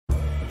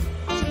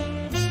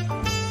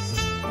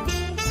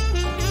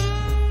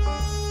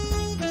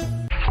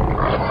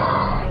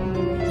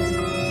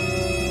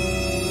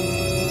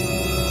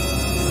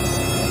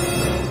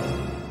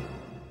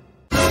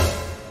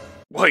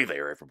Well, hey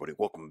there, everybody.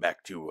 Welcome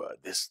back to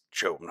this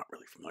show. I'm not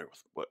really familiar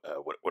with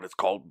what it's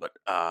called, but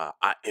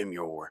I am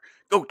your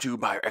go-to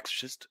buyer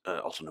exorcist,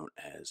 also known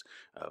as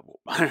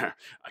I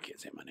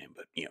can't say my name,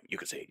 but you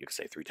could say it. You could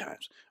say it 3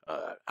 times.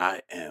 I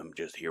am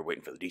just here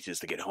waiting for the DJs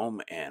to get home,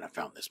 and I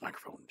found this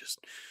microphone just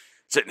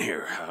sitting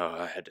here.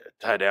 I had to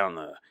tie down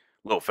the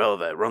little fella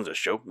that runs the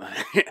show.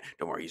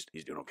 Don't worry,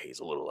 he's doing okay. He's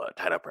a little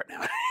tied up right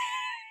now.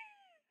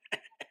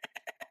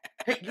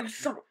 Hey, you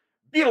son of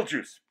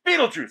Beetlejuice!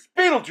 Beetlejuice!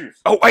 Beetlejuice!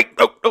 Oh wait,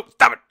 no,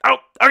 stop it! Oh,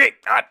 okay,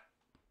 God.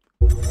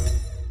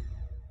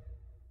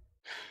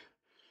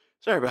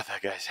 Sorry about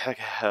that, guys.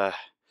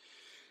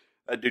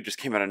 That dude just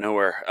came out of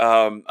nowhere.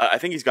 I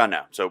think he's gone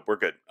now, so we're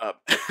good.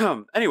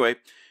 Anyway,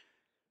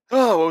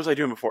 what was I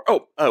doing before?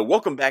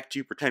 Welcome back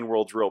to Pretend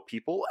World's Real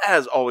People.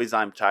 As always,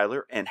 I'm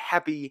Tyler, and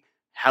happy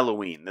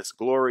Halloween. This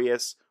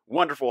glorious,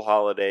 wonderful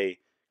holiday.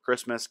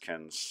 Christmas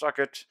can suck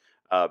it,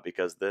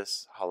 because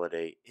this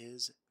holiday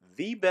is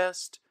the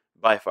best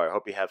by far. I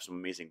hope you have some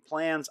amazing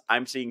plans.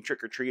 I'm seeing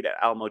Trick or Treat at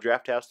Alamo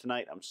Drafthouse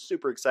tonight. I'm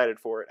super excited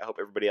for it. I hope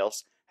everybody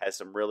else has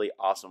some really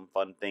awesome,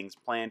 fun things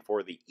planned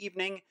for the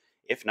evening.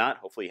 If not,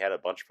 hopefully you had a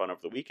bunch of fun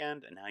over the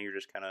weekend, and now you're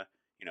just kind of,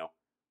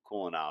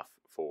 cooling off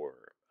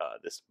for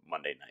this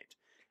Monday night.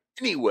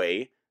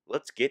 Anyway,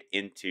 let's get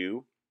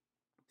into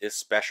this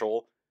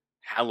special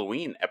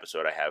Halloween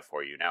episode I have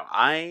for you. Now,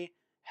 I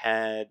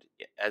had,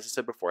 as I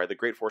said before, I had the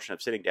great fortune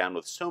of sitting down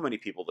with so many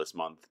people this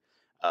month.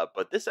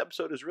 But this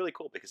episode is really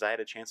cool because I had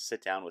a chance to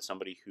sit down with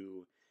somebody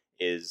who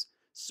is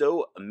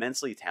so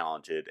immensely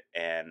talented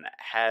and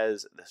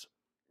has this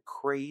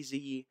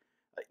crazy,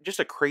 just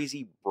a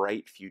crazy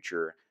bright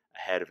future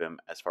ahead of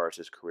him as far as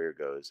his career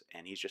goes.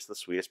 And he's just the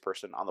sweetest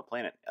person on the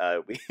planet.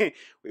 We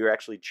were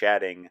actually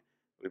chatting.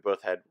 We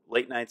both had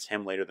late nights,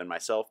 him later than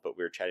myself, but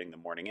we were chatting the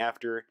morning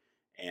after.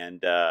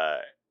 And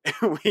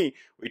we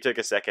took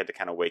a second to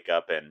kind of wake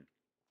up and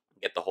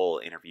get the whole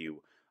interview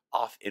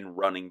off and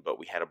running, but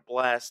we had a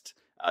blast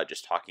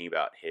just talking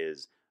about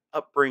his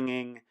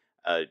upbringing,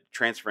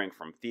 transferring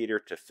from theater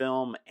to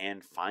film,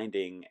 and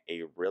finding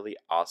a really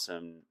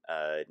awesome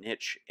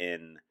niche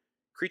in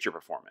creature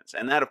performance.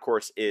 And that, of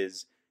course,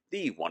 is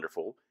the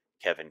wonderful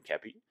Kevin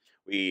Keppy.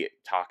 We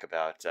talk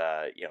about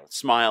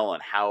Smile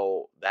and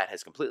how that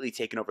has completely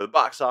taken over the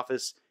box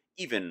office.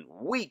 Even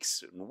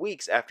weeks and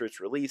weeks after its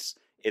release,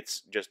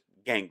 it's just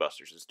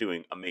gangbusters. It's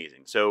doing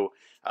amazing. So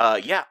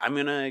I'm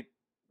gonna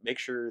make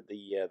sure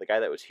the guy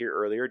that was here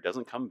earlier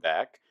doesn't come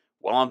back.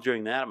 While I'm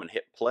doing that, I'm going to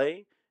hit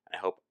play. And I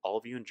hope all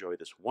of you enjoy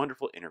this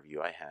wonderful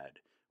interview I had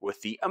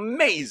with the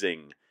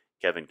amazing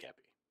Kevin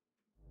Keppy.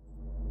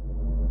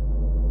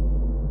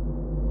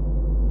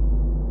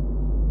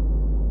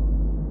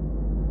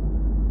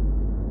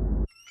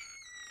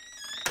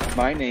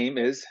 My name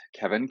is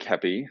Kevin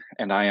Keppy,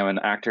 and I am an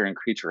actor and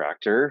creature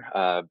actor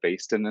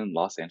based in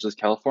Los Angeles,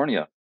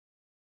 California.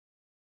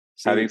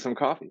 Having some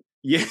coffee.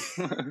 Yeah.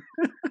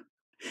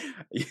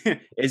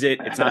 Is it?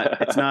 It's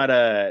not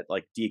a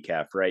like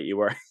decaf, right? You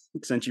were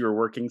since you were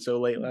working so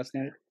late last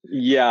night.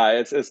 Yeah,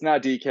 it's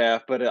not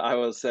decaf, but I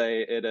will say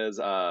it is.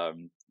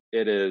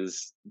 It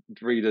is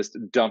where you just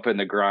dump in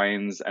the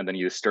grinds and then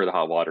you stir the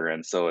hot water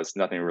in. So it's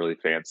nothing really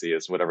fancy.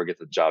 It's whatever gets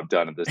the job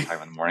done at this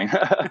time in the morning.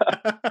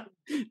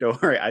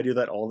 Don't worry, I do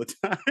that all the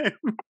time.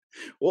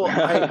 Well,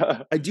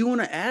 I do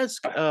want to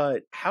ask,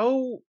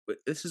 how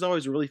this is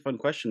always a really fun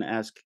question to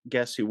ask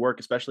guests who work,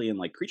 especially in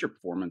like creature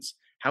performance.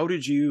 How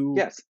did you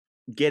Yes.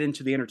 get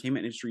into the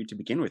entertainment industry to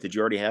begin with? Did you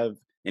already have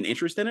an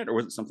interest in it, or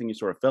was it something you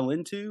sort of fell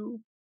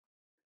into?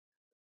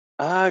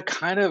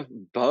 Kind of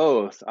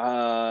both.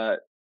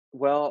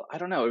 Well, I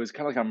don't know. It was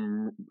kind of like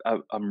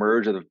a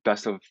merge of the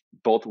best of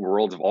both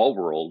worlds of all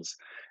worlds.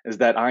 Is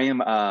that I am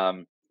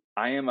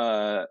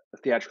a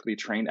theatrically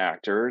trained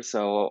actor,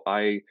 so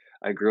I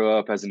grew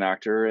up as an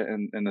actor,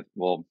 and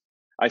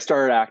I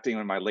started acting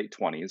in my late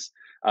 20s.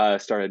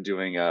 Started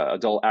doing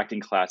adult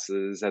acting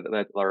classes at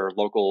our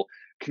local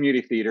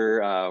community theater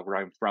where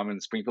I'm from in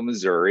Springfield,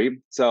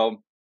 Missouri.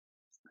 So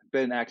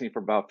been acting for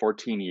about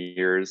 14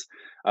 years,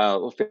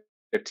 well,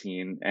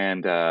 15,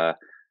 and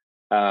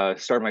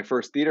started my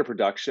first theater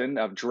production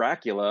of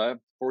Dracula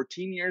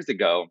 14 years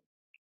ago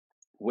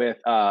with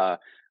a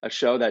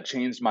show that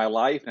changed my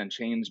life and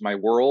changed my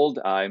world.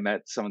 I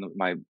met some of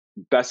my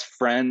best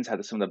friends,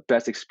 had some of the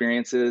best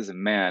experiences, and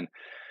man,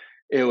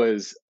 it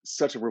was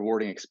such a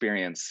rewarding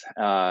experience.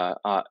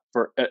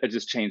 For it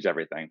just changed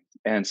everything.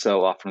 And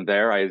so from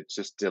there, I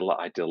just did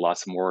I did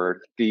lots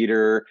more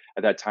theater.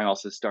 At that time, I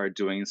also started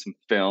doing some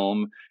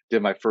film.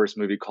 Did my first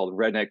movie called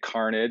Redneck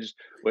Carnage,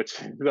 which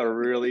is a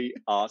really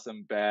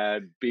awesome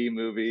bad B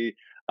movie.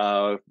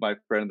 My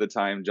friend at the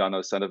time, John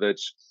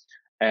Osunovich,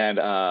 and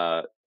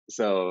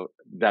so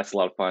that's a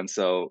lot of fun.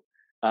 So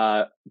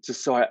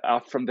just so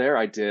from there,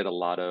 I did a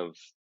lot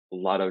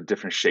of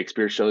different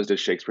Shakespeare shows. Did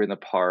Shakespeare in the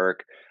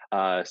Park.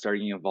 Started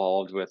getting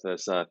involved with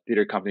this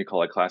theater company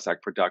called Class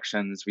Act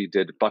Productions. We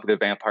did Buffy the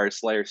Vampire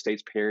Slayer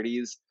stage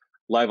parodies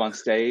live on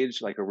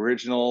stage, like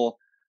original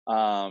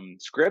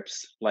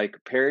scripts, like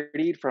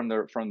parodied from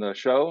the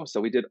show. So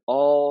we did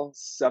all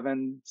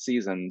 7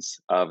 seasons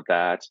of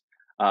that.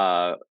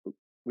 Uh,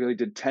 we only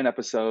did 10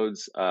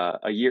 episodes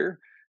a year.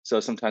 So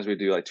sometimes we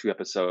do like 2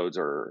 episodes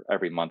or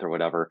every month or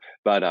whatever.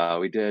 But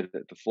we did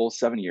the full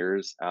 7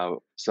 years.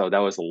 So that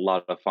was a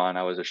lot of fun.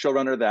 I was a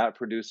showrunner, that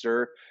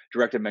producer,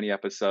 directed many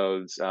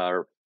episodes,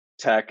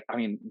 tech. I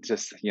mean,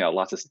 just,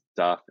 lots of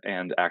stuff,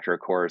 and actor,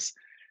 of course.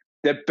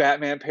 The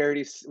Batman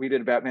parodies. We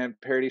did a Batman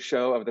parody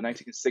show of the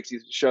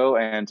 1960s show,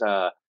 and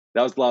that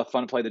was a lot of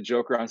fun to play the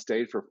Joker on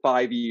stage for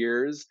 5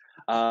 years.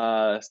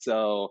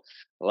 So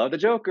I love the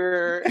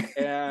Joker,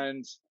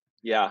 and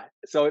yeah,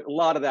 so a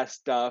lot of that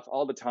stuff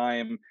all the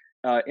time,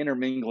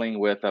 intermingling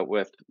with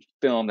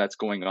film that's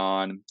going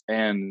on.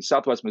 And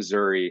Southwest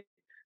Missouri,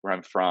 where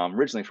I'm from,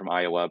 originally from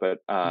Iowa, but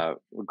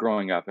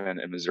growing up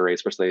in Missouri,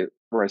 especially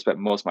where I spent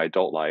most of my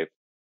adult life,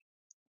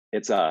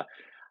 it's a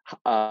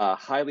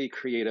highly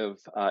creative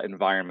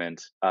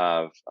environment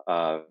of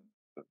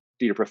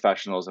theater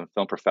professionals and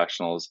film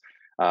professionals.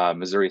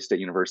 Missouri State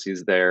University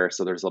is there,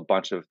 so there's a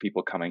bunch of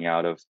people coming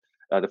out of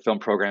the film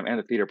program and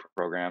the theater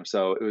program.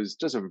 So it was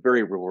just a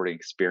very rewarding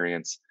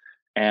experience,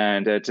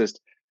 and it just,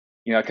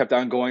 I kept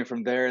on going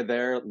from there.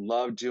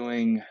 Loved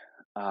doing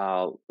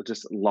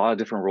just a lot of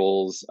different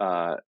roles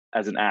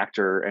as an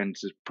actor, and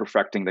just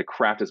perfecting the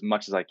craft as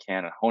much as I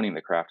can and honing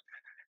the craft,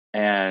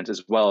 and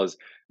as well as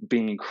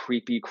being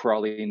creepy,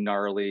 crawly,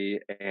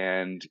 gnarly,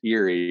 and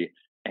eerie.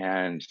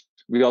 And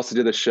we also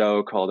did a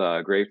show called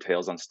Grave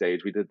Tales on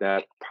stage. We did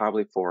that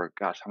probably for,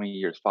 gosh, how many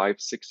years? 5,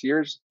 6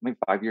 years, maybe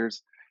 5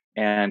 years.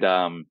 And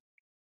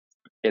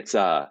it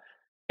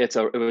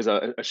was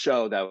a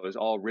show that was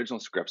all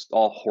original scripts,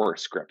 all horror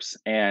scripts,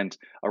 and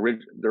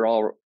they're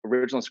all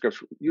original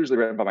scripts, usually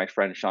written by my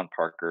friend Sean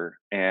Parker,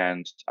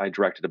 and I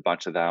directed a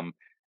bunch of them.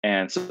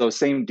 And so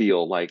same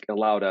deal, like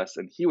allowed us,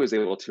 and he was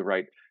able to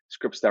write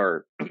scripts that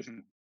are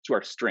to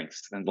our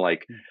strengths, and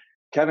like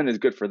Kevin is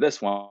good for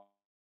this one.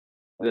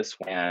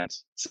 And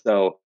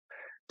so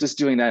just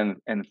doing that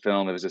in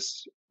film, it was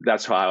just,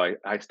 that's how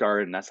I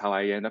started, and that's how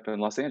I ended up in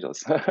Los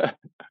Angeles.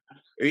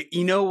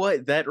 You know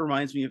what? That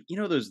reminds me of,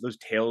 those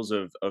tales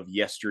of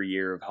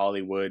yesteryear of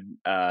Hollywood,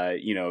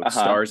 Uh-huh.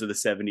 stars of the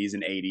 70s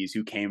and 80s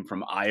who came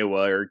from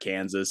Iowa or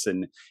Kansas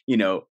and,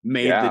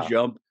 made the Yeah.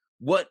 jump.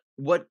 What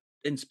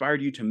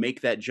inspired you to make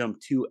that jump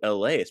to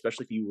LA,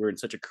 especially if you were in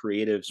such a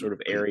creative sort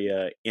of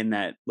area in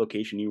that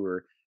location you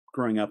were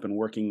growing up and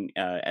working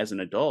as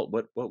an adult?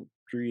 What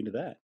drew you into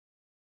that?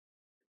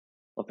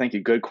 Well, thank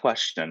you. Good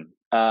question.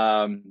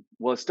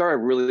 Well, it started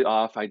really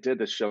off. I did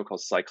this show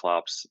called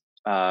Cyclops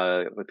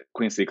with the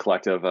Queen City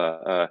Collective,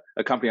 a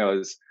company I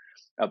was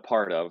a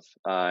part of,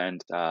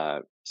 and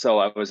so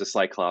I was a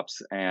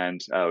Cyclops,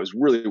 and it was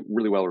really,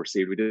 really well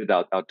received. We did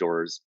it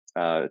outdoors,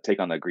 take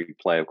on the Greek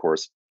play, of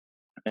course.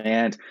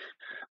 And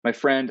my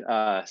friend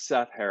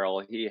Seth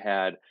Harrell, he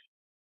had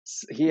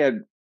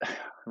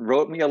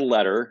wrote me a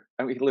letter.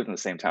 I mean, he lived in the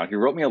same town. He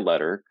wrote me a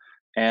letter,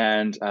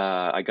 and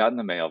I got in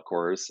the mail, of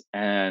course.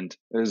 And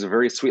it was a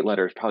very sweet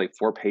letter. It's probably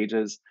 4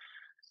 pages,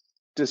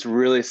 just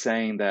really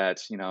saying that,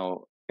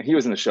 he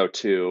was in the show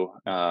too.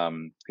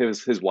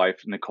 His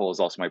wife Nicole is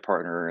also my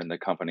partner in the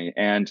company,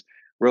 and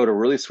wrote a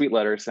really sweet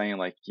letter saying,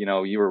 like,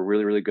 you were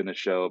really, really good in the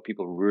show.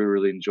 People really,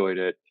 really enjoyed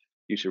it.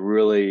 You should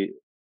really.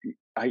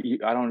 I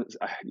don't.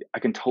 I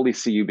can totally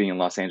see you being in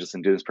Los Angeles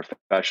and doing this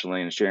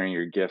professionally and sharing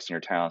your gifts and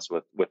your talents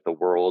with the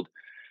world,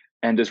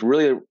 and just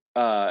really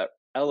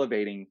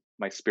elevating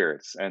my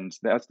spirits. And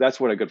that's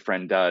what a good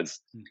friend does,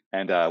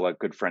 and what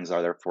good friends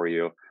are there for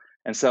you.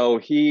 And so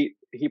he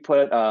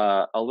put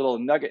a little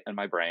nugget in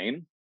my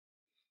brain,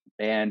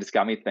 and it's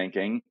got me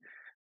thinking.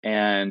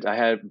 And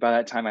by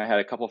that time I had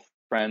a couple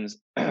friends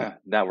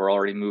that were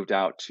already moved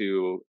out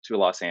to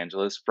Los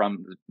Angeles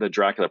from the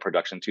Dracula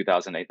production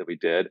 2008 that we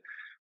did.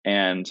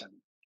 And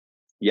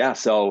yeah,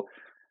 so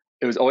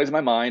it was always in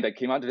my mind. I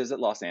came out to visit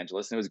Los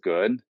Angeles, and it was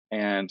good.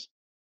 And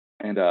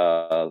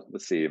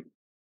let's see.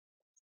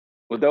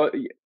 Well, though,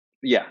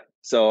 yeah.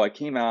 So I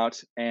came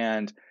out,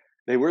 and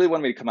they really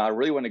wanted me to come out. I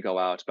really wanted to go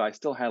out, but I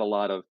still had a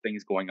lot of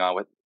things going on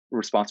with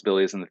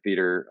responsibilities in the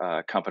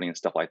theater company and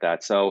stuff like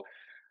that. So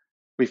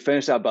we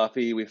finished out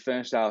Buffy. We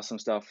finished out some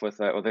stuff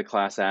with a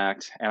class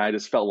act, and I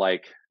just felt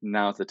like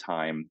now's the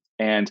time.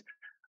 And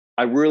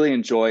I really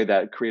enjoy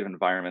that creative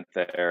environment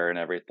there and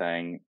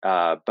everything.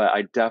 But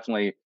I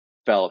definitely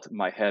felt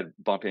my head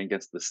bumping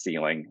against the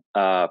ceiling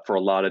for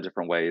a lot of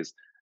different ways.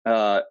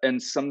 In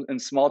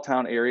small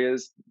town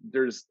areas,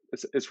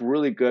 it's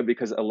really good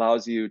because it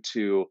allows you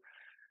to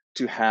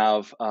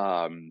have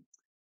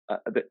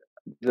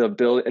the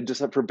ability, and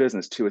just for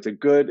business too. It's a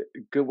good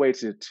way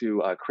to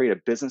create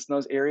a business in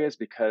those areas,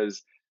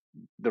 because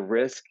the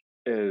risk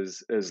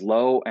is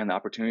low and the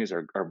opportunities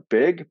are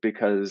big,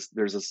 because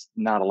there's just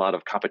not a lot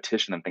of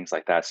competition and things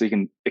like that, so you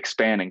can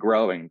expand and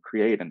grow and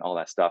create and all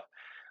that stuff.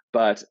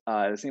 But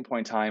at the same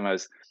point in time, I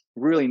was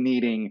really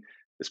needing,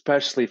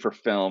 especially for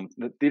film,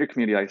 the theater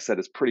community, like I said,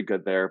 is pretty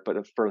good there, but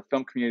for the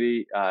film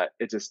community,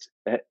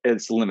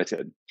 it's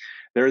limited.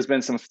 There has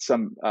been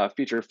some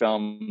feature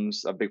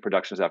films, big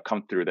productions that have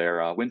come through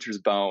there. Winter's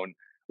Bone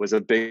was a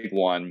big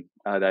one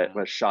that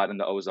Wow. was shot in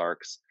the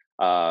Ozarks.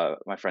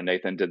 My friend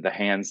Nathan did the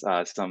hands,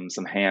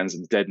 some hands,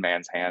 dead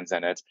man's hands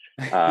in it.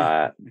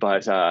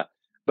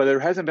 But there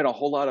hasn't been a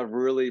whole lot of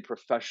really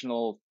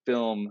professional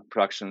film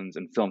productions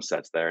and film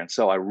sets there, and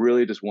so I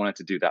really just wanted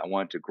to do that. I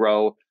wanted to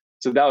grow,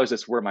 so that was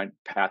just where my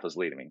path was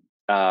leading me.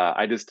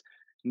 I just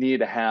needed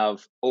to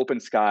have open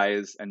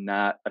skies and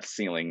not a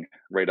ceiling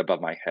right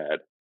above my head,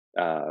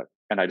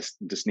 and I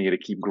just needed to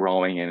keep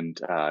growing and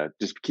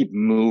just keep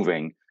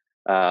moving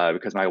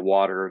because my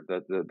water,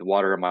 the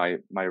water of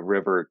my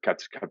river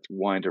kept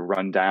wanting to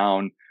run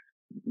down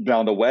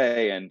the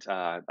way, and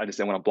I just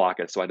didn't want to block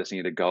it. So I just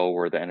needed to go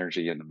where the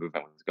energy and the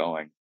movement was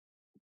going.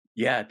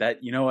 Yeah,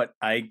 that you know what?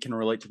 I can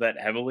relate to that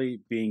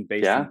heavily being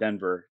based in Yeah.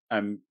 Denver.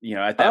 I'm,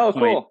 at that Oh,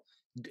 point cool.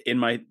 in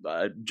my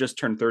just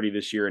turned 30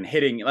 this year and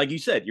hitting, like you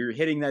said, you're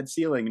hitting that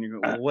ceiling and you're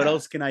going, well, what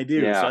else can I do?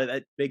 Yeah. So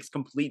that makes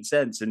complete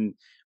sense. And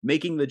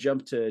making the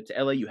jump to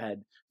LA, you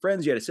had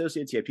friends, you had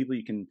associates, you had people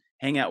you can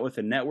hang out with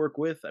and network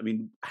with. I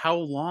mean, how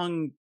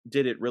long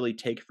did it really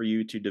take for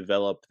you to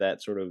develop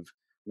that sort of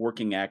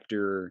working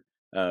actor,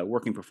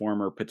 working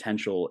performer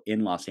potential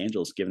in Los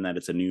Angeles, given that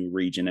it's a new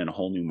region and a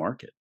whole new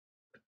market?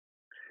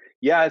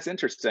 Yeah, it's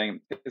interesting.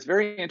 It's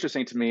very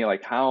interesting to me,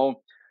 like how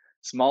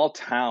small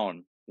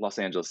town Los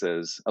Angeles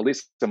is, at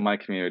least in my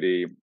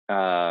community,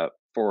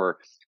 for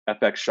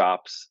FX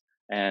shops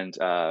and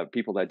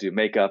people that do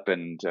makeup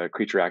and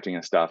creature acting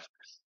and stuff.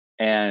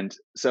 And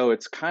so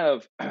it's kind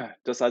of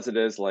just as it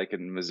is like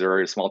in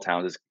Missouri, small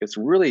towns, it's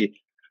really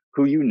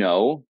who you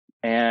know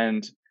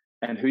and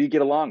who you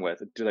get along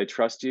with. Do they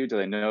trust you? Do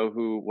they know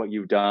what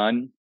you've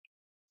done?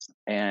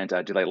 And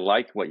do they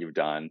like what you've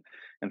done?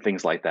 And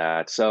things like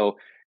that. So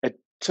it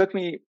took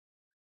me.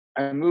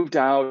 I moved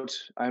out.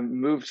 I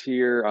moved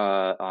here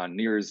on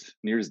New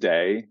Year's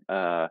Day,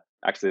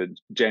 actually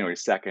January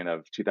 2nd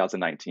of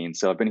 2019.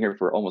 So I've been here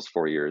for almost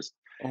 4 years.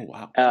 Oh,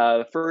 wow.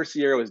 The first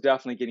year was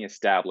definitely getting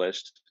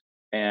established,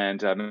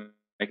 and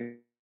making,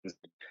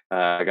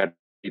 I got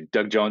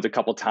Doug Jones a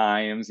couple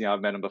times.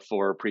 I've met him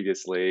before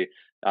previously.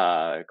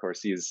 Of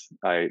course,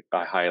 I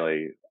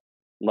highly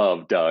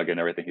love Doug and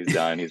everything he's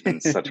done. He's been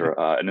such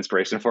an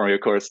inspiration for me, of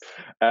course,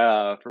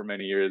 for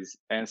many years.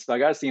 And so I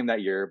got to see him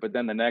that year. But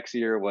then the next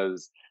year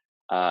was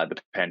the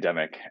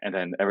pandemic, and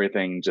then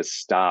everything just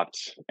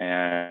stopped.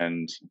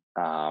 And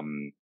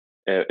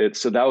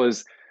so that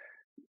was,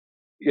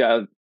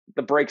 yeah,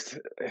 the brakes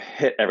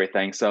hit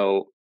everything.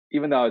 So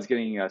even though I was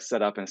getting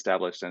set up and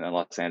established in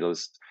Los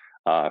Angeles,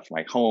 for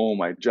my home,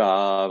 my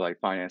job, like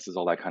finances,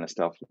 all that kind of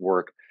stuff,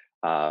 work,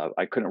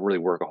 I couldn't really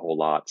work a whole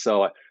lot.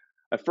 So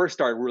I first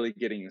started really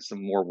getting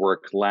some more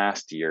work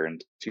last year in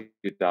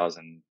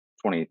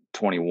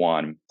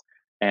 2021,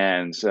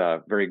 and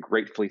very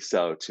gratefully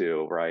so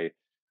too. Where I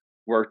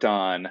worked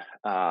on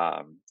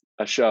a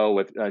show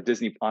with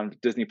Disney on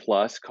Disney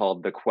Plus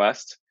called The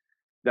Quest.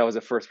 That was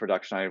the first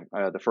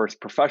the first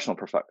professional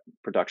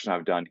production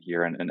I've done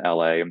here in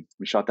LA.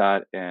 We shot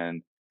that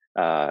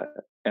uh,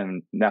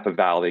 in Napa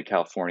Valley,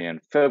 California, in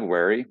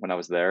February when I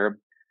was there,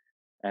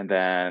 and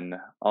then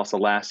also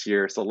last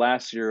year. So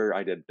last year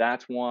I did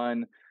that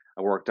one.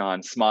 I worked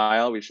on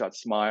Smile. We shot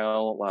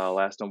Smile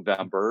last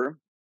November,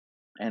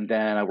 and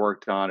then I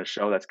worked on a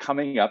show that's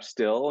coming up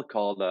still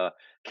called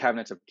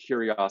Cabinet of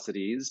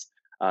Curiosities.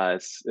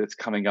 It's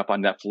coming up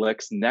on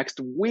Netflix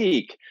next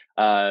week.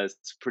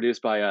 It's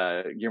produced by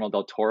Guillermo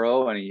del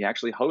Toro, and he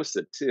actually hosts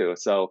it too.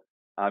 So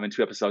I'm in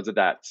 2 episodes of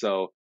that.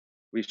 So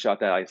we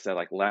shot that, like I said,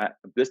 like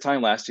this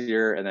time last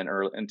year, and then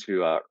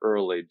into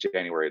early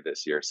January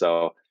this year.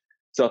 So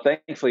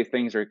thankfully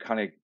things are kind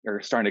of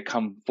are starting to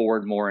come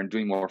forward more and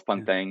doing more fun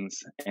Yeah.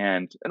 things,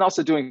 and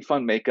also doing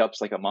fun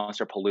makeups like a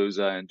Monster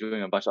Palooza and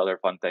doing a bunch of other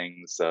fun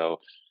things. So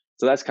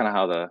that's kind of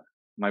how the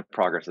my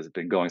progress has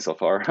been going so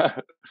far.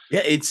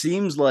 Yeah, it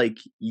seems like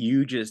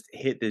you just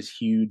hit this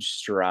huge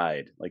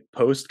stride, like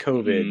post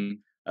COVID,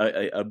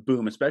 Hmm. a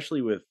boom,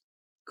 especially with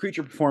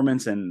creature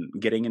performance and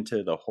getting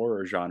into the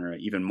horror genre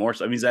even more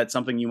so. I mean, is that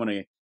something you want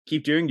to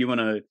keep doing? Do you want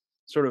to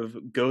sort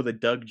of go the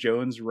Doug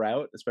Jones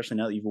route, especially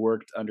now that you've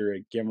worked under a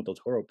Guillermo del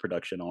Toro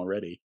production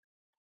already?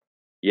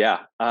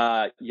 Yeah,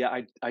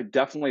 yeah, I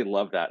definitely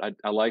love that.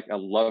 I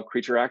love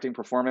creature acting,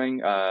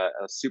 performing, a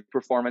suit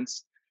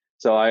performance.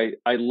 So I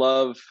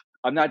love.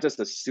 I'm not just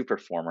a suit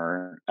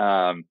performer.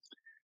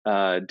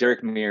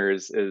 Derek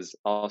Mears is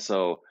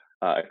also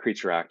a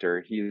creature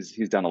actor.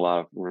 He's done a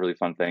lot of really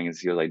fun things.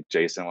 He was like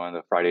Jason, one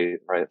of the Friday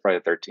the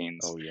 13th,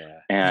 Oh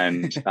yeah.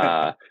 and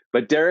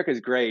but Derek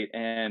is great,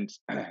 and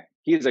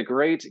he's a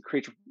great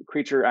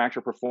creature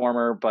actor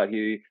performer. But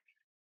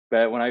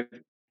when I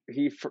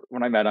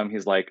met him,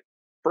 he's like,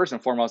 first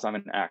and foremost, I'm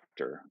an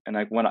actor, and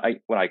when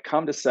I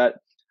come to set,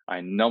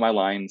 I know my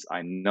lines,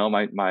 I know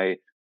my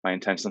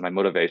intentions, my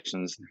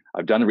motivations.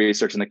 I've done the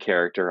research in the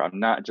character. I'm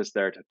not just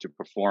there to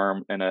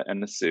perform in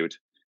a suit.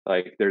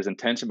 Like there's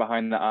intention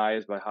behind the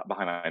eyes,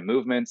 behind my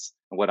movements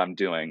and what I'm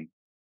doing.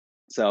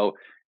 So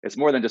it's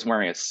more than just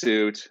wearing a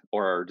suit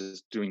or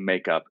just doing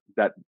makeup.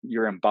 That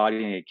you're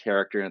embodying a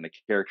character, and the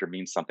character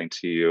means something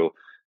to you,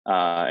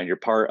 and you're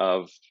part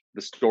of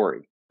the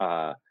story.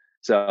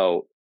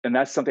 So, and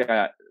that's something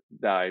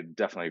that I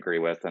definitely agree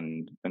with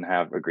and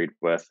have agreed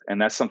with,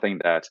 and that's something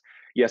that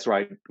yes, where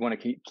I want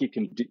to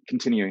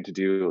continuing to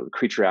do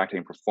creature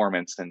acting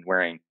performance and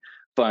wearing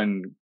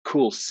fun,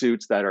 cool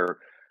suits that are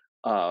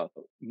uh,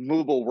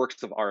 movable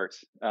works of art,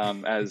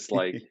 as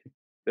like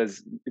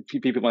as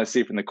people want to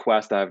see from the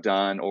quest I've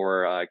done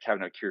or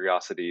Cabinet of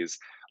Curiosities,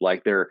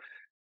 like they're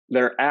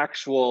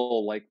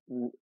actual like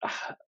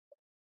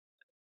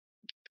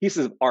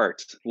pieces of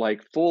art,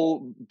 like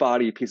full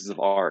body pieces of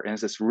art, and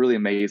it's just really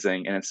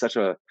amazing, and it's such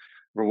a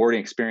rewarding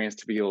experience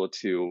to be able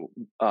to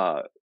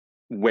uh,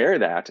 wear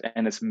that,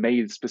 and it's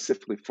made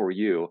specifically for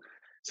you.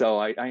 So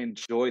I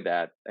enjoy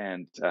that,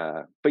 and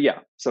but yeah,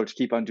 so to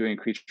keep on doing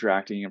creature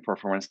acting and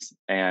performance,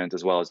 and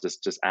as well as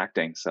just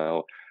acting.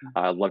 So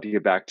I'd love to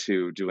get back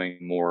to doing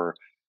more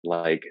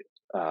like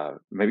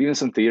maybe even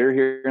some theater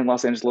here in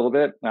Los Angeles a little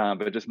bit,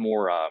 but just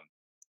more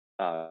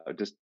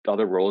just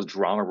other roles,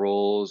 drama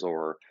roles,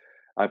 or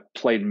I've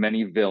played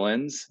many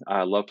villains.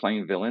 I love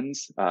playing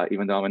villains,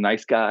 even though I'm a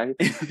nice guy.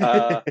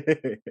 Uh,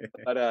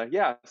 but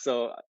yeah,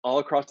 so all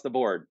across the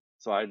board.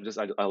 So I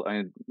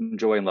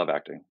enjoy and love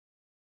acting.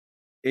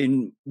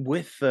 In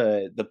with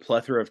the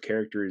plethora of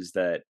characters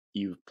that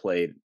you've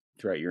played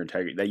throughout your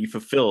entire that you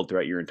fulfilled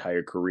throughout your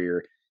entire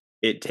career,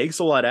 it takes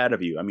a lot out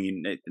of you. I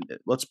mean,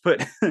 let's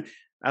put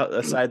out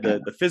aside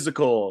the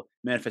physical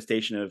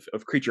manifestation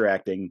of creature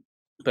acting,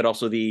 but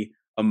also the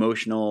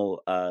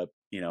emotional,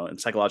 and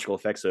psychological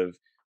effects of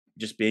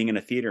just being in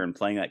a theater and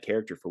playing that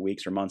character for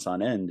weeks or months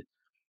on end.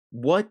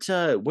 What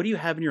do you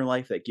have in your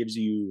life that gives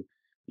you,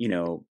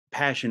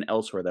 passion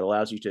elsewhere that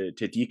allows you to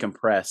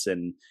decompress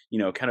and,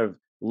 kind of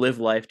live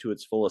life to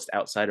its fullest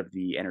outside of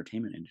the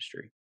entertainment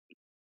industry?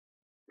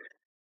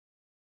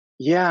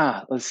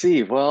 Yeah, let's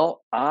see.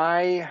 Well,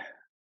 I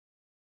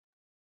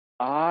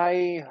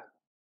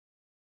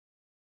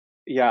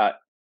yeah,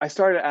 I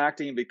started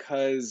acting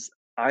because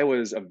I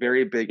was a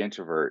very big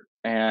introvert,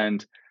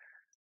 and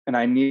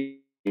I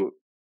need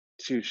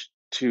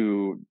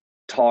to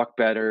talk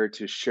better,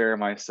 to share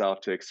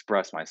myself, to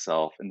express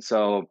myself. And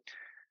so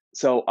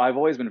I've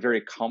always been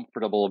very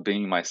comfortable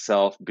being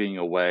myself, being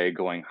away,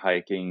 going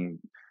hiking,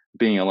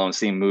 being alone,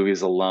 seeing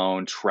movies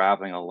alone,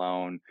 traveling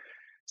alone.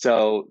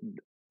 So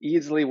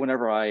easily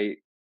whenever I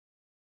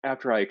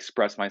after I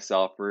express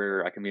myself,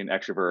 or I can be an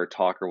extrovert or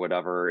talk or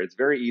whatever, it's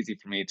very easy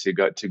for me to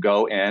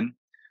go in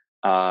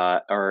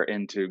or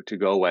into to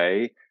go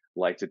away,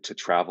 like to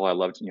travel. I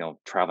love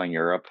traveling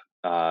Europe,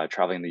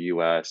 traveling the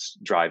U.S.,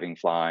 driving,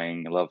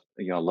 flying. I love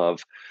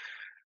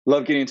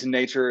love getting into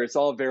nature. It's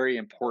all very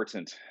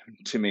important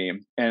to me,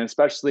 and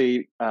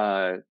especially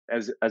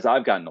as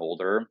I've gotten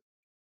older,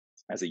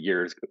 as the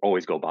years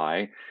always go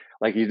by,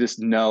 like you just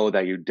know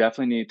that you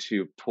definitely need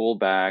to pull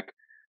back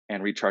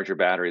and recharge your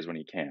batteries when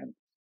you can,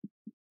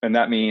 and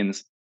that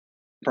means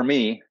for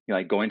me,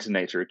 like going to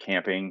nature,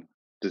 camping,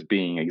 just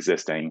being,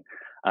 existing,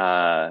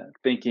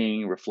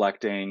 thinking,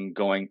 reflecting,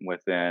 going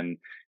within,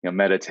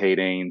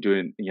 meditating,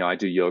 doing, I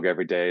do yoga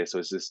every day. So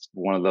it's just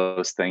one of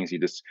those things you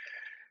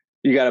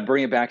got to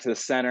bring it back to the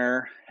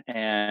center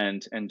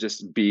and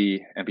just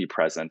be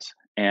present.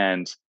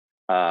 And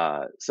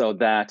so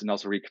that, and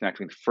also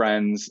reconnecting with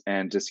friends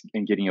and just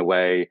and getting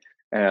away.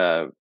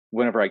 Uh,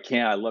 Whenever I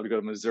can, I love to go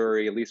to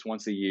Missouri at least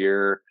once a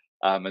year.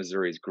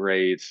 Missouri is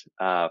great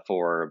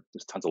for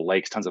there's tons of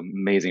lakes, tons of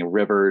amazing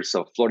rivers.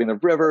 So floating the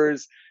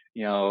rivers,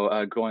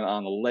 going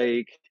on the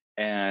lake,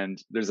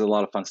 and there's a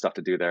lot of fun stuff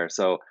to do there.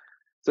 So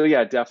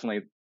yeah,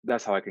 definitely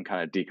that's how I can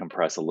kind of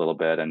decompress a little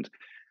bit, and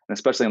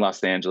especially in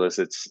Los Angeles,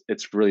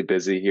 it's really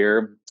busy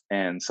here,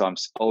 and so I'm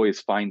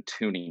always fine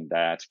tuning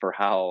that for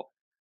how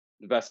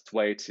the best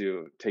way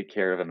to take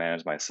care of and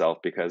manage myself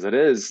because it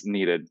is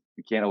needed.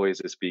 You can't always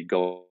just be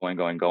going,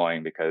 going,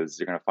 going because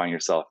you're going to find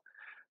yourself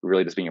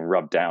really just being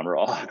rubbed down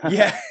raw.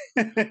 Yeah.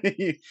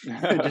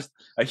 Just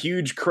a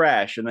huge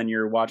crash, and then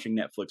you're watching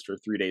Netflix for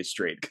 3 days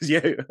straight because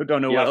you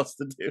don't know what Yep. else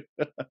to do.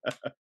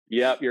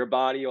 Yep, your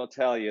body will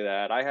tell you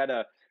that.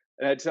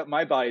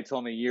 My body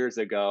told me years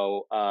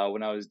ago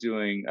when I was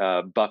doing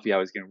Buffy, I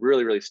was getting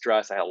really, really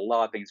stressed. I had a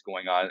lot of things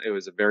going on. It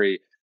was a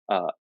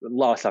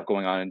lot of stuff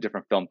going on in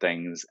different film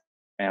things,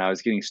 and I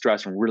was getting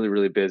stressed and really,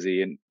 really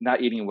busy and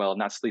not eating well,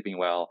 not sleeping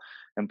well.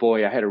 And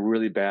boy, I had a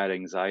really bad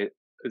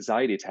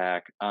anxiety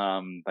attack.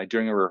 Like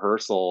during a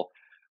rehearsal,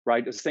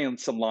 right? Just saying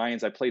some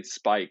lines. I played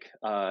Spike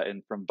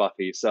in from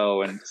Buffy,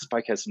 and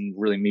Spike has some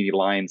really meaty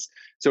lines,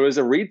 so as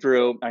a read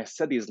through, I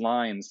said these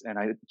lines and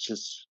I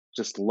just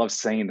love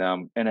saying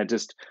them and it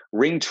just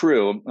ring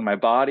true and my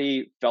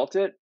body felt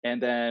it.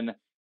 And then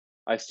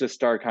I just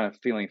started kind of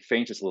feeling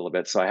faint just a little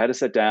bit. So I had to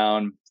sit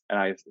down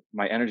and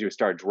my energy would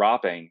start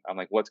dropping. I'm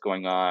like, what's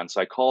going on?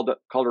 So I called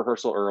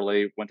rehearsal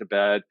early, went to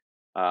bed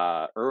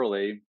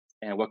early,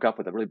 and woke up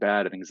with a really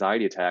bad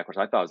anxiety attack, which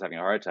I thought I was having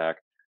a heart attack.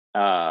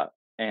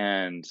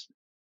 And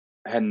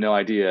I had no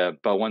idea.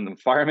 But when the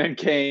firemen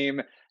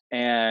came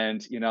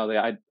and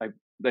I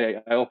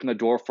opened the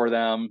door for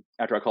them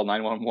after I called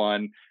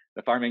 911,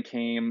 the firemen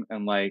came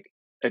and like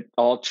it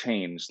all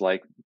changed.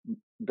 Like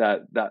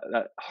that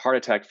heart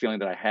attack feeling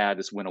that I had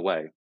just went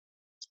away.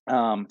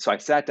 So I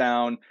sat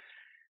down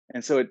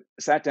And so it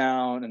sat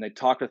down and they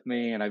talked with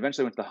me, and I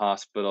eventually went to the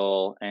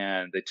hospital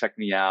and they checked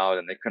me out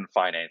and they couldn't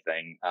find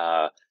anything.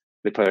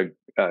 They put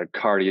a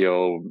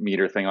cardio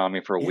meter thing on me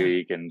for a Yeah.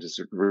 week and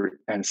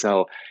and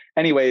so,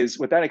 anyways,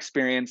 with that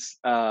experience,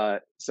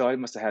 so I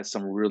must have had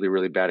some really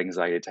really bad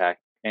anxiety attack,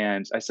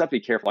 and I still have to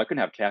be careful. I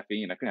couldn't have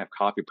caffeine. I couldn't have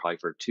coffee probably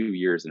for 2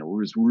 years, and it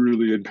was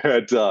really a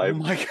bad Oh time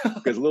my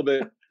because god. a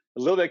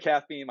little bit of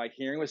caffeine, my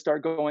hearing would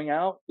start going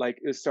out, like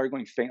it started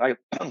going faint, like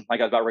like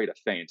I was about ready to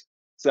faint.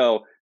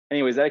 So,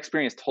 anyways, that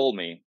experience told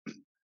me,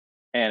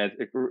 and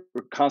it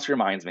constantly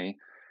reminds me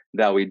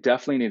that we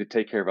definitely need to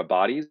take care of our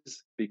bodies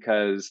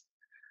because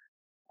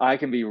I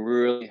can be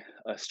really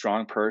a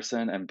strong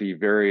person and be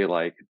very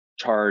like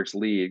charge,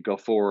 lead, go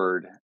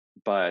forward.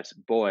 But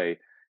boy,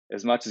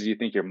 as much as you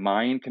think your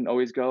mind can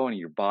always go and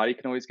your body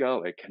can always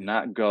go, it Yeah.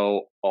 cannot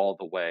go all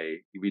the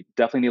way. We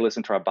definitely need to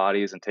listen to our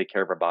bodies and take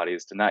care of our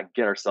bodies to not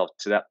get ourselves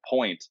to that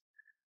point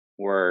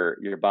where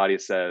your body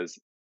says,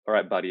 "All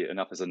right, buddy,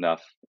 enough is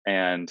enough."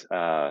 And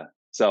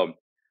so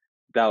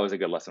that was a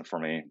good lesson for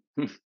me.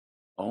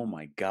 Oh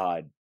my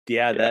god.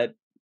 Yeah, Yeah.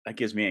 that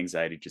gives me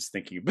anxiety just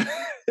thinking about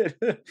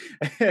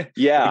it.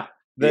 Yeah.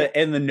 Like,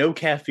 Yeah. the no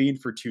caffeine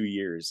for 2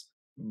 years.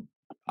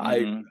 I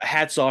Mhm.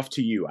 hats off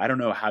to you. I don't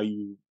know how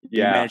you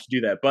Yeah. managed to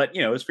do that, but,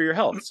 it's for your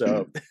health,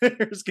 so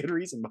there's good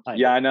reason behind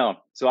Yeah, it. I know.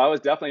 So I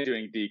was definitely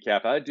doing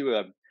decaf. I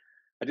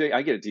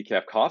get a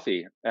decaf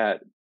coffee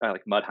at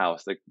like Mud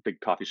House, like big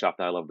coffee shop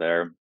that I love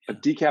there. A Yeah.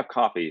 decaf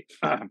coffee,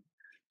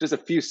 just a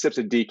few sips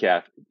of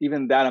decaf,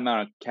 even that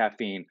amount of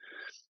caffeine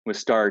would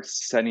start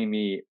sending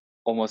me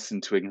almost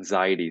into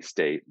anxiety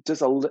state.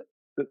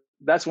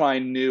 That's when I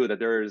knew that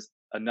there's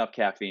enough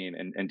caffeine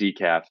in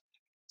decaf.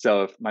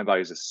 So if my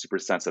body's just super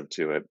sensitive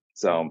to it. Oh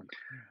So, my god.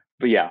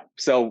 but yeah,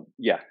 so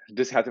yeah,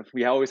 just have to.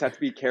 We always have to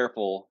be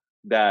careful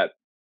that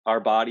our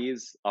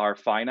bodies are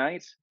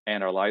finite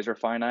and our lives are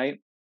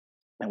finite,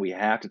 and we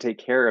have to take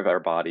care of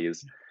our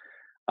bodies.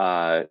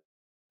 Uh,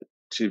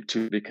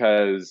 to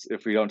because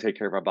if we don't take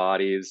care of our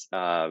bodies,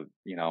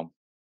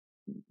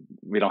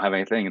 we don't have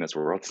anything in this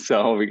world.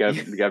 So Yeah. we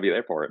gotta be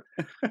there for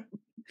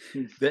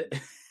That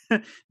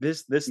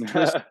this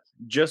twists it.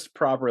 just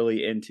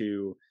properly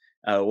into,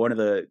 one of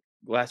the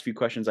last few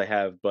questions I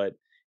have, but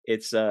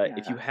it's,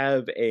 if you Yeah.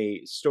 have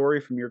a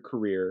story from your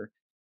career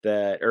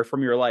that or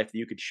from your life that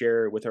you could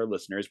share with our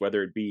listeners,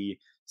 whether it be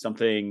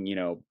something,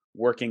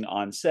 working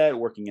on set,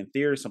 working in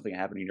theater, something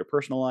happening in your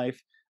personal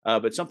life,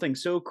 but something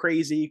so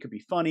crazy, could be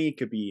funny,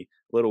 could be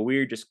a little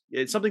weird, just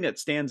it's something that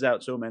stands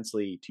out so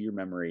immensely to your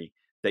memory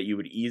that you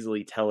would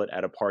easily tell it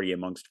at a party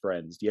amongst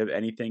friends. Do you have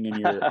anything in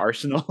your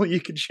arsenal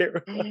you could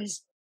share with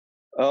us?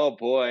 Oh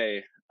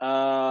boy.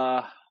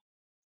 Uh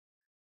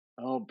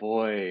oh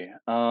boy.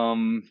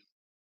 I'd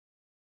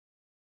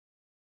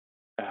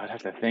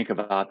have to think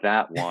about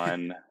that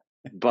one.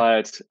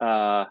 But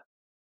I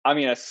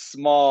mean a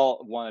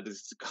small one that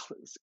just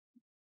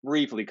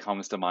briefly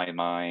comes to my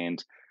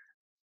mind.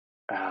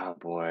 Oh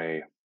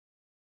boy.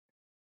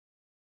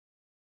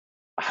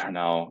 I don't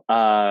know.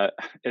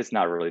 It's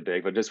not really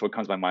big, but just what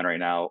comes to my mind right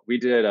now. We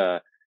did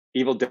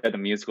Evil Dead the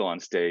musical on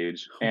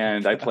stage, Oh my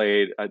and I god.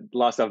 played a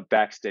lot of stuff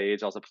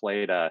backstage. Also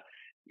played uh,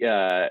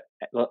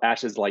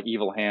 Ash's like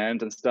evil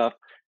hand and stuff,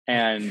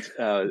 and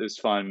it was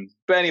fun.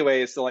 But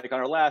anyway, so like on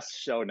our last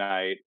show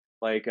night,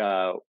 like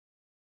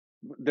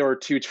there were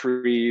two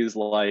trees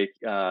like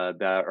um,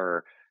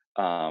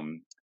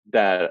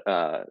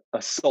 that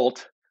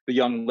assault the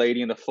young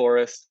lady in the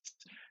forest.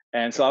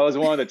 And so I God. was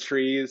one of the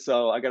trees,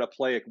 so I got to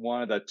play like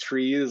one of the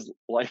trees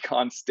like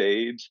on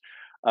stage,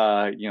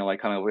 like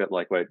kind of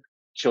like what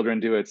children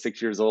do at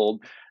 6 years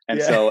old. And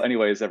Yeah. so,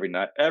 anyways, every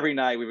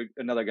night we would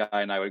another guy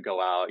and I would go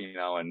out,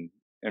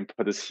 and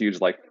put this huge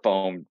like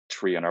foam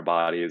tree on our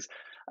bodies.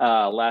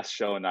 Last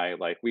show night,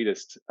 like we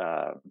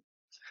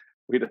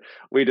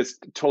we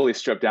just totally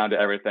stripped down to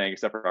everything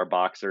except for our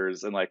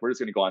boxers, and like we're just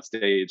gonna go on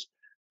stage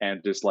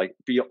and just like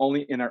be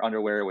only in our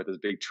underwear with this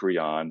big tree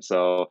on.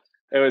 So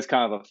it was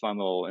kind of a fun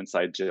little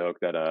inside joke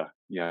that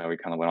we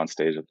kind of went on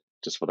stage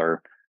just with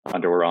our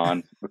underwear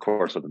on, of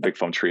course with the big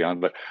foam tree on.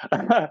 But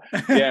yeah,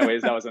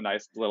 anyways, that was a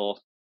nice little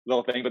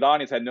thing. But the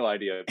audience had no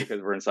idea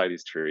because we're inside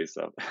these trees.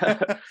 So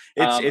It's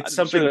I'm sure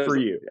something there's for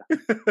you.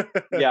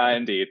 yeah,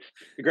 indeed.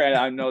 Granted,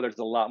 I know there's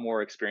a lot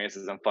more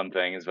experiences and fun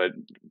things, but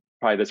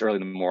probably this early in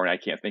the morning, I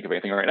can't think of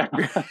anything right now.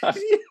 Yeah.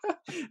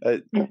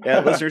 Yeah,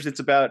 listeners, it's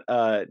about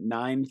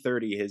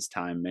 9:30 his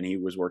time, and he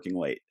was working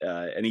late,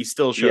 and he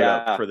still showed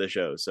up Yeah. for the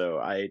show.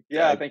 So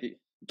Yeah, I thank you.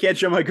 can't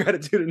show my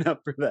gratitude enough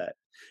for that.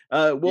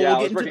 Well, Yeah, we'll I get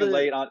was into working the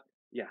late on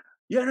yeah.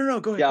 yeah. No, no,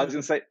 go ahead, Yeah, go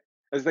ahead,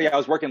 go ahead. I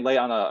was working late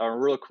on a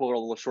real cool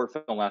little short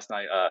film last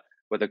night,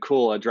 with a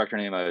cool, director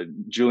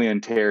named, Julian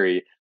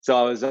Terry. So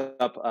I was up,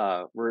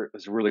 it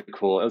was really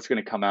cool. It was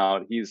gonna come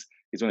out. He's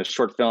doing a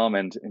short film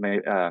and he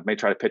may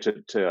try to pitch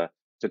it to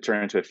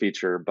turn into a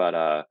feature,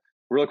 but,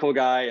 really cool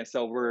guy, and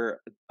so we're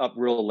up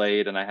real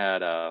late, and I had,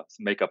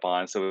 some makeup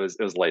on, so it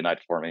was late night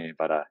for me,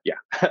 but, Oh my yeah.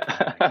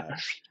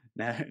 gosh.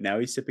 Now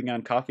he's sipping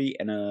on coffee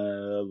and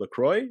a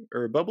LaCroix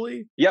or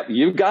bubbly. Yep,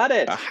 you got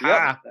it. Yep,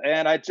 Aha!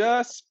 and I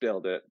just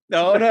spilled it.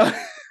 Oh no.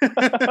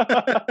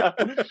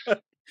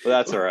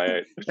 That's all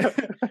right.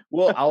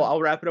 Well, I'll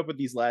wrap it up with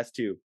these last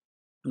two.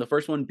 The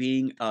first one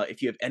being,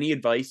 if you have any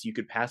advice you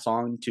could pass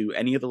on to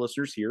any of the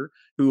listeners here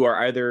who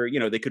are either,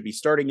 they could be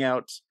starting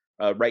out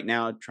right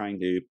now trying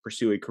to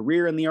pursue a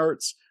career in the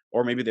arts,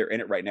 or maybe they're in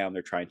it right now and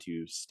they're trying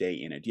to stay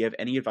in it. Do you have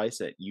any advice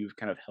that you've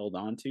kind of held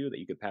on to that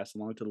you could pass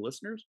along to the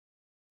listeners?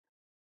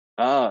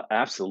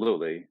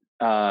 Absolutely.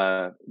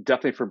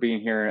 Definitely for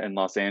being here in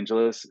Los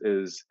Angeles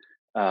is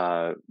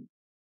uh,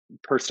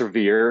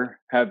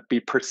 persevere,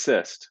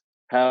 persist,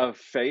 have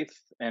faith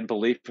and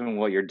belief in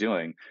what you're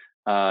doing.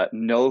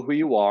 Know who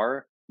you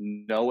are,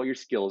 know what your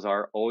skills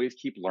are, always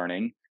keep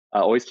learning,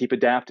 always keep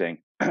adapting,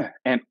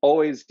 and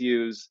always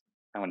use,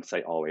 I want to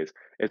say always,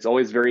 it's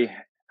always very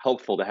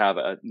helpful to have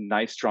a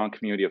nice, strong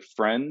community of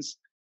friends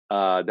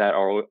that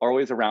are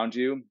always around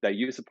you, that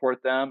you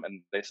support them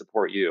and they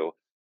support you.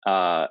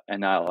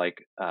 And not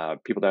like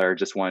people that are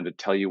just wanting to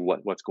tell you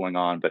what's going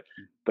on, but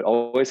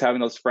always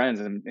having those friends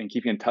and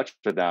keeping in touch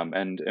with them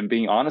and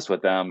being honest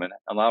with them and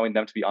allowing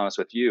them to be honest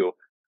with you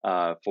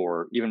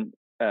for even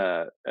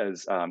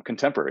as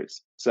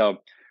contemporaries. So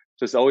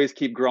just always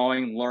keep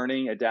growing,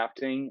 learning,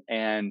 adapting,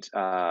 and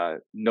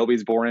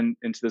nobody's born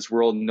into this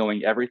world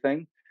knowing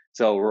everything.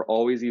 So we're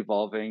always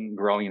evolving,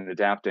 growing, and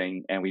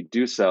adapting, and we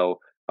do so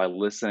by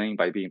listening,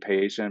 by being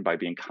patient, by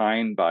being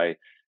kind, by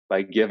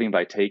giving,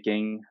 by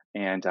taking,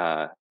 and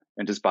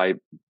just by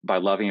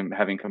loving and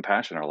having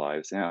compassion in our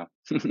lives. Yeah.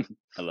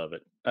 I love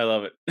it. I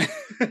love it.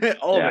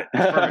 All of Yeah. it.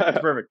 It's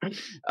perfect.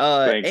 It's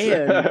perfect.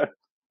 Thanks.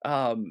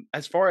 And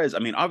as far as, I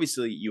mean,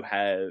 obviously you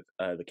have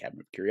the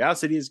Cabinet of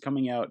Curiosities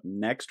coming out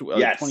next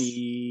Yes.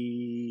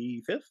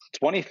 25th.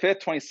 25th,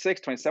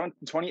 26th, 27th,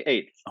 and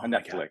 28th Oh on my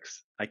god,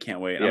 Netflix. I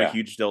can't wait. I'm a Yeah.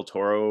 huge Del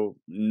Toro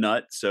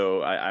nut,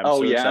 so I'm Oh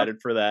so yeah. excited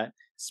for that.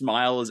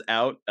 Smile is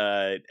out,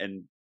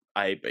 and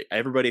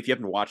everybody, if you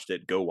haven't watched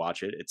it, go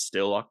watch it. It's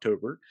still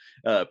October,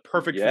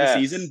 perfect for the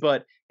season. Yes.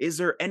 But is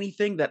there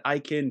anything that I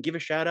can give a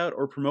shout out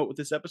or promote with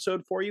this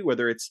episode for you?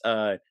 Whether it's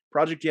a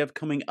project you have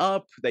coming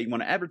up that you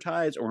want to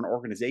advertise, or an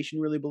organization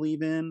you really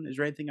believe in, is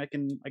there anything I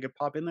could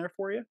pop in there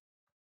for you?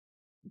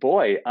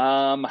 Boy,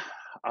 I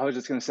was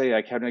just gonna say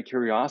Cabinet of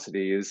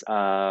Curiosities,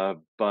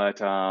 but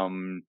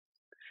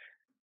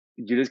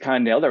you just kind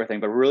of nailed everything.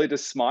 But really,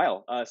 just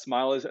Smile.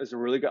 Smile is a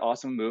really good,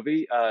 awesome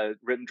movie,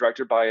 written,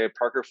 directed by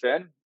Parker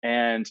Finn,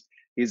 and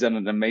he's done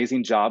an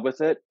amazing job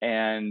with it.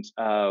 And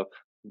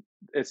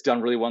it's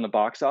done really well in the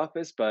box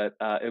office. But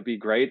it'd be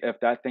great if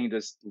that thing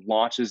just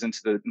launches into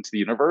the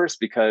universe,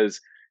 because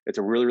it's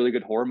a really really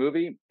good horror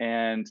movie,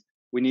 and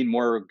we need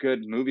more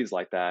good movies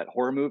like that,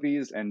 horror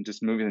movies, and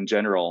just movies in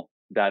general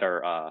that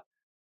are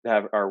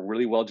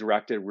really well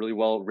directed, really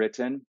well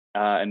written,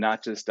 and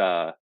not just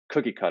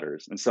cookie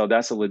cutters. And so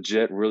that's a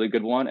legit, really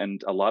good one. And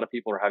a lot of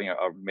people are having an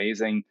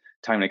amazing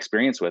time and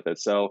experience with it.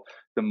 So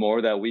the more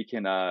that we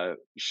can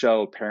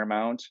show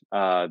Paramount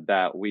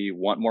that we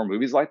want more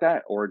movies like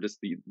that, or just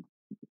the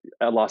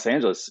Los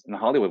Angeles and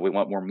Hollywood, we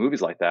want more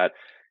movies like that,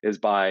 is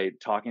by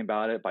talking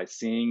about it, by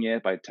seeing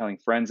it, by telling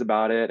friends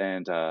about it,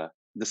 and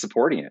just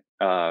supporting it.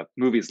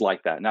 Movies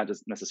like that, not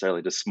just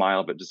necessarily just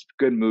Smile, but just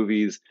good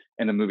movies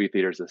in the movie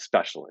theaters,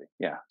 especially.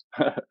 Yeah.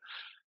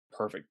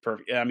 Perfect,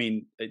 perfect. Yeah, I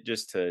mean,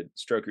 just to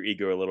stroke your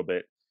ego a little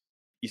bit,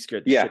 you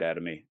scared the Yeah. shit out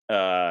of me.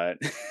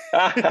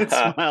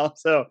 Smile.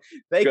 So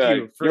thank Good.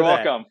 you for You're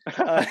that. welcome.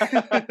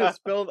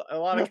 Spilled a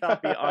lot of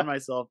coffee on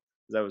myself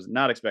because I was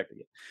not expecting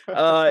it.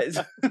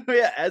 So,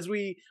 yeah, as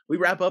we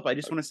wrap up, I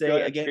just want to say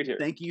Good. again, Great here.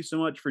 thank you so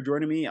much for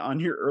joining me on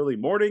your early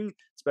morning,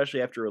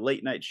 especially after a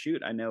late night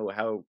shoot. I know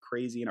how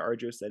crazy and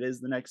arduous that is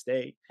the next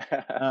day.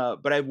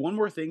 But I have one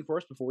more thing for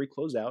us before we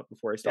close out,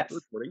 before I stop the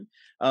Yes. recording.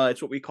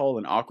 It's what we call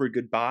an awkward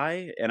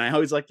goodbye, and I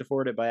always like to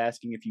forward it by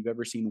asking if you've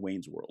ever seen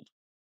Wayne's World.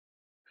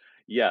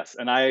 Yes.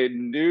 And I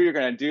knew you're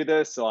going to do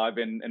this, so I've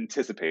been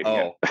anticipating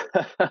it.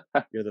 Oh,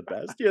 you're the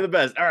best. You're the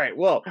best. All right.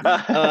 Well,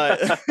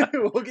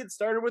 we'll get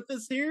started with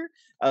this here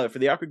for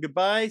the awkward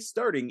goodbye,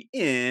 starting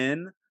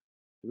in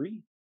 3.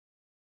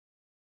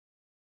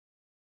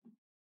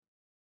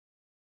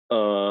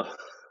 That's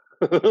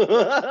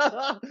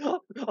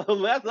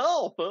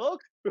all,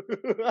 folks.